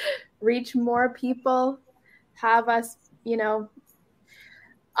 Reach more people. Have us,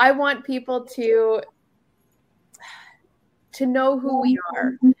 I want people to know who we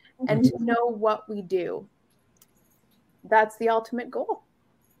are and to know what we do. That's the ultimate goal.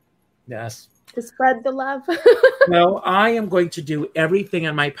 Yes. To spread the love. Well, I am going to do everything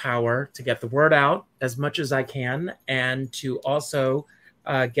in my power to get the word out as much as I can, and to also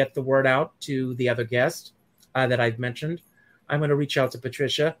get the word out to the other guest that I've mentioned. I'm going to reach out to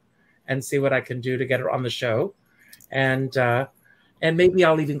Patricia and see what I can do to get her on the show. And maybe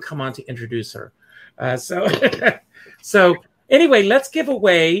I'll even come on to introduce her. So anyway, let's give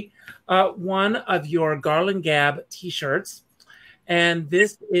away one of your Garland Gab t-shirts. And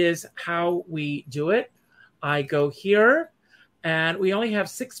this is how we do it. I go here, and we only have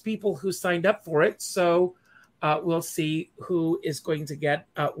 6 people who signed up for it. So we'll see who is going to get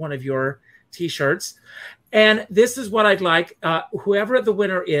one of your t-shirts. And this is what I'd like. Whoever the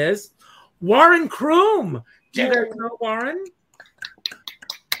winner is, Warren Kroom. Do you guys know Warren?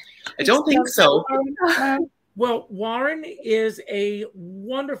 I don't think so. Well, Warren is a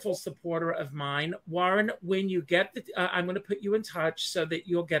wonderful supporter of mine. Warren, when you get I'm going to put you in touch so that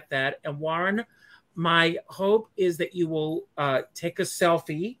you'll get that. And Warren, my hope is that you will take a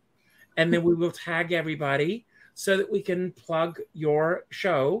selfie, and then we will tag everybody so that we can plug your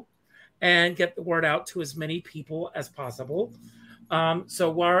show and get the word out to as many people as possible.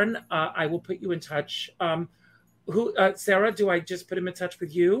 So Warren, I will put you in touch. Sarah, do I just put him in touch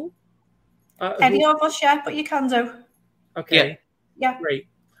with you? Any of us, yeah, but you can do. Okay. Yeah. Great.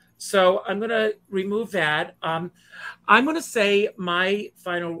 So I'm going to remove that. I'm going to say my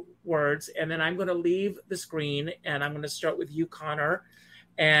final words, and then I'm going to leave the screen, and I'm going to start with you, Conor,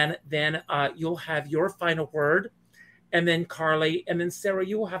 and then you'll have your final word, and then Carly, and then Sarah,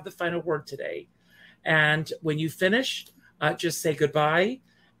 you will have the final word today. And when you finish, just say goodbye,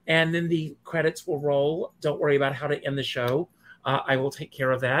 and then the credits will roll. Don't worry about how to end the show. I will take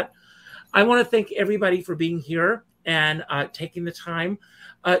care of that. I want to thank everybody for being here and taking the time.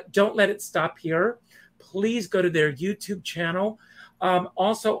 Don't let it stop here. Please go to their YouTube channel.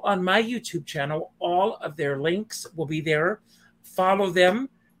 Also on my YouTube channel, all of their links will be there. Follow them.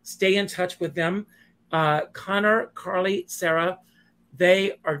 Stay in touch with them. Conor, Carly, Sarah,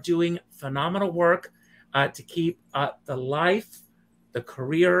 they are doing phenomenal work to keep the life, the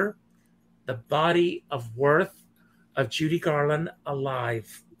career, the body of worth of Judy Garland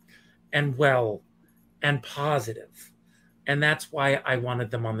alive and well and positive. And that's why I wanted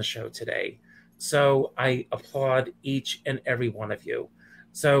them on the show today. So I applaud each and every one of you.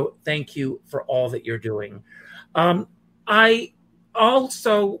 So thank you for all that you're doing. I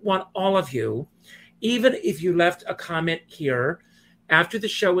also want all of you, even if you left a comment here after the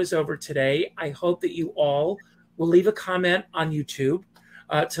show is over today, I hope that you all will leave a comment on YouTube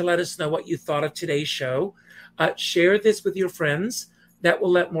to let us know what you thought of today's show. Share this with your friends. That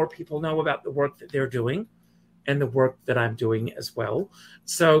will let more people know about the work that they're doing and the work that I'm doing as well.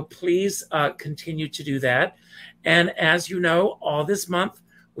 So please continue to do that. And as you know, all this month,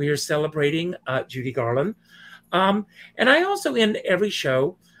 we are celebrating Judy Garland. And I also end every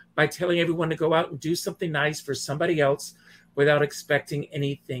show by telling everyone to go out and do something nice for somebody else without expecting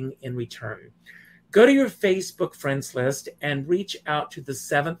anything in return. Go to your Facebook friends list and reach out to the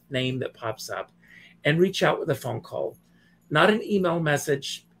 7th name that pops up and reach out with a phone call. Not an email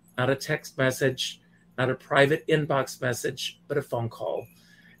message, not a text message, not a private inbox message, but a phone call.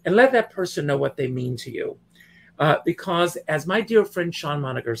 And let that person know what they mean to you. Because as my dear friend Sean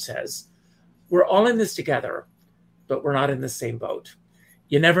Moniger says, we're all in this together, but we're not in the same boat.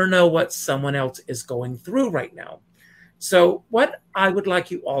 You never know what someone else is going through right now. So what I would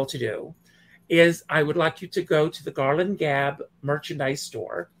like you all to do is I would like you to go to the Garland Gab merchandise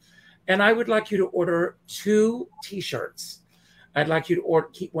store, and I would like you to order 2 T-shirts. I'd like you to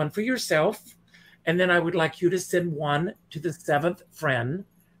keep one for yourself, and then I would like you to send one to the 7th friend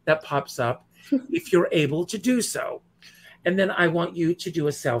that pops up if you're able to do so. And then I want you to do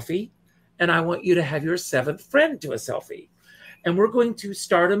a selfie, and I want you to have your 7th friend do a selfie. And we're going to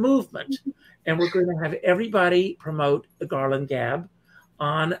start a movement, and we're going to have everybody promote the Garland Gab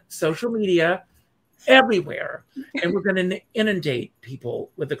on social media everywhere. And we're going to inundate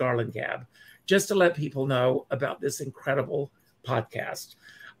people with the Garland Gab just to let people know about this incredible podcast.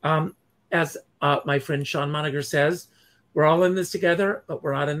 As my friend Sean Moniger says, we're all in this together, but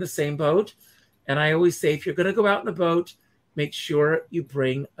we're not in the same boat. And I always say, if you're going to go out in a boat, make sure you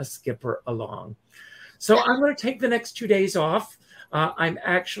bring a skipper along. So I'm going to take the next 2 days off. I'm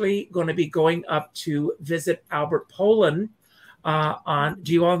actually going to be going up to visit Albert Poland.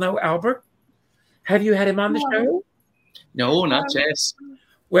 Do you all know Albert? Have you had him on the show? No, not yet.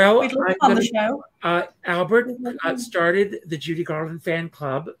 Well, We'd love him on the show. Albert started the Judy Garland fan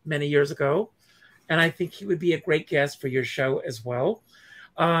club many years ago, and I think he would be a great guest for your show as well.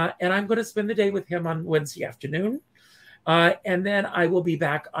 And I'm going to spend the day with him on Wednesday afternoon. And then I will be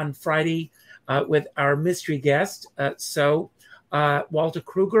back on Friday with our mystery guest. So Walter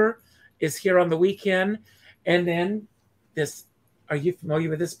Kruger is here on the weekend. And then are you familiar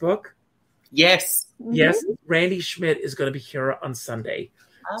with this book? Yes. Yes. Randy Schmidt is going to be here on Sunday.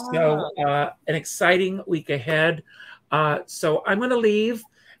 So an exciting week ahead. So I'm going to leave.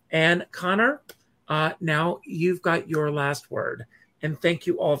 And Conor, now you've got your last word. And thank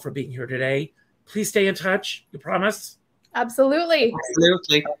you all for being here today. Please stay in touch. You promise? Absolutely.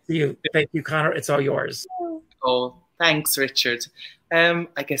 Absolutely. Thank you, Conor. It's all yours. Oh, thanks, Richard. I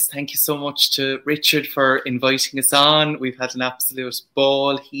guess thank you so much to Richard for inviting us on. We've had an absolute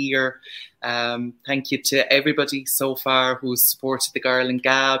ball here. Thank you to everybody so far who's supported the Garland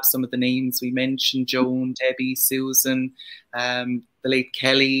Gab. Some of the names we mentioned, Joan, Debbie, Susan, the late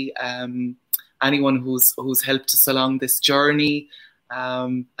Kelly, anyone who's helped us along this journey.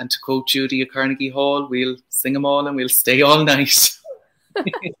 And to quote Judy at Carnegie Hall, we'll sing them all and we'll stay all night.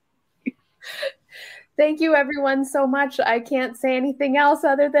 Thank you, everyone, so much. I can't say anything else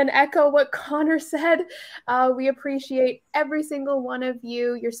other than echo what Conor said. We appreciate every single one of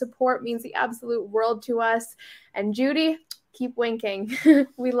you. Your support means the absolute world to us. And Judy, keep winking.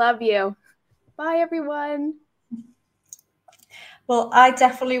 We love you. Bye, everyone. Well, I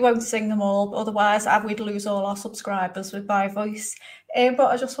definitely won't sing them all, otherwise we'd lose all our subscribers with my voice. But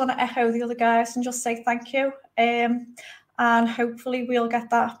I just want to echo the other guys and just say thank you. And hopefully we'll get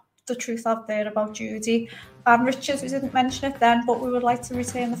the truth out there about Judy. And Richard, we didn't mention it then, but we would like to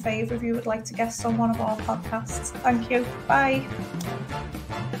return the favour if you would like to guest on one of our podcasts. Thank you. Bye.